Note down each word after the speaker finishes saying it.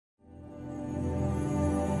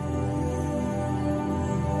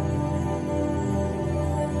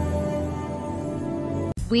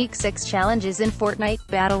Week 6 challenges in Fortnite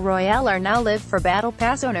Battle Royale are now live for Battle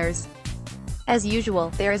Pass owners. As usual,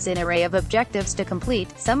 there is an array of objectives to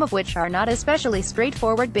complete, some of which are not especially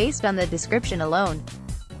straightforward based on the description alone.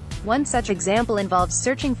 One such example involves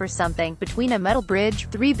searching for something between a metal bridge,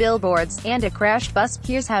 3 billboards, and a crashed bus.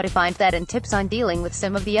 Here's how to find that and tips on dealing with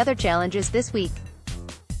some of the other challenges this week.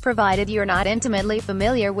 Provided you're not intimately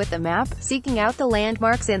familiar with the map, seeking out the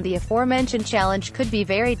landmarks in the aforementioned challenge could be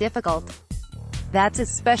very difficult. That's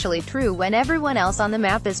especially true when everyone else on the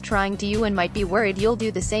map is trying to you and might be worried you'll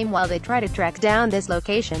do the same while they try to track down this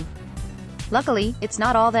location. Luckily, it's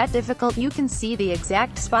not all that difficult. You can see the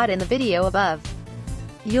exact spot in the video above.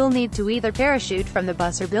 You'll need to either parachute from the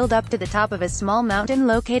bus or build up to the top of a small mountain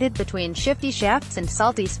located between Shifty Shafts and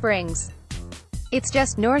Salty Springs. It's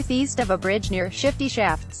just northeast of a bridge near Shifty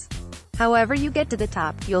Shafts. However you get to the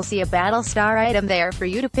top, you'll see a battle star item there for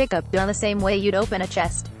you to pick up, done the same way you'd open a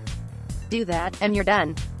chest. Do that, and you're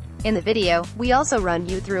done. In the video, we also run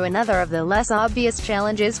you through another of the less obvious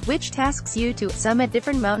challenges, which tasks you to summit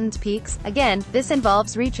different mountains' peaks. Again, this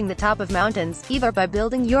involves reaching the top of mountains, either by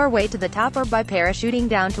building your way to the top or by parachuting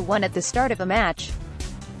down to one at the start of a match.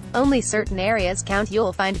 Only certain areas count.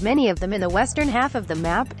 You'll find many of them in the western half of the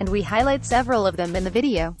map, and we highlight several of them in the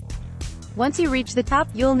video. Once you reach the top,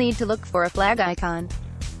 you'll need to look for a flag icon.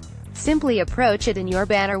 Simply approach it and your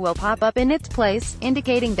banner will pop up in its place,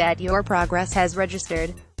 indicating that your progress has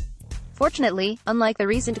registered. Fortunately, unlike the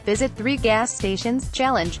recent Visit 3 Gas Stations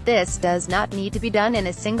challenge, this does not need to be done in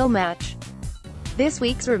a single match. This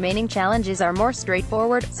week's remaining challenges are more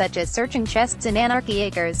straightforward, such as searching chests in Anarchy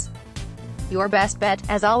Acres. Your best bet,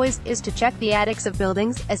 as always, is to check the attics of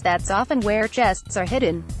buildings, as that's often where chests are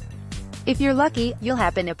hidden. If you're lucky, you'll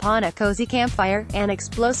happen upon a cozy campfire, an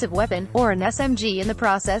explosive weapon, or an SMG in the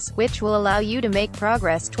process, which will allow you to make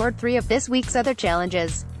progress toward 3 of this week's other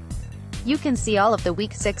challenges. You can see all of the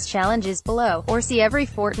Week 6 challenges below, or see every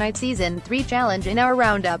Fortnite Season 3 challenge in our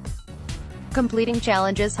roundup. Completing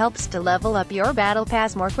challenges helps to level up your Battle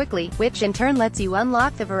Pass more quickly, which in turn lets you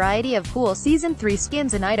unlock the variety of cool Season 3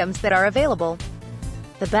 skins and items that are available.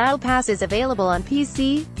 The Battle Pass is available on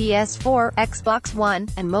PC, PS4, Xbox One,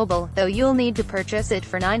 and mobile, though you'll need to purchase it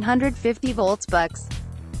for 950 bucks.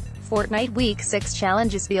 Fortnite Week 6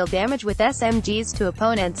 challenges: deal damage with SMGs to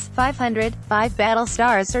opponents, 500, 5 battle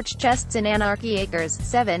stars, search chests in Anarchy Acres,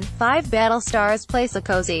 7, 5 battle stars, place a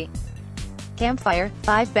cozy campfire,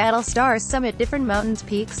 5 battle stars, summit different mountains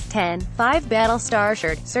peaks, 10, 5 battle star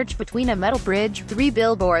shirt, search between a metal bridge, 3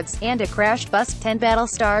 billboards, and a crashed bus, 10 battle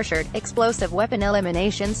star shirt, explosive weapon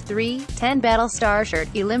eliminations, 3, 10 battle star shirt,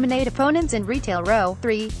 eliminate opponents in retail row,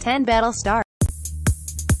 3, 10 battle star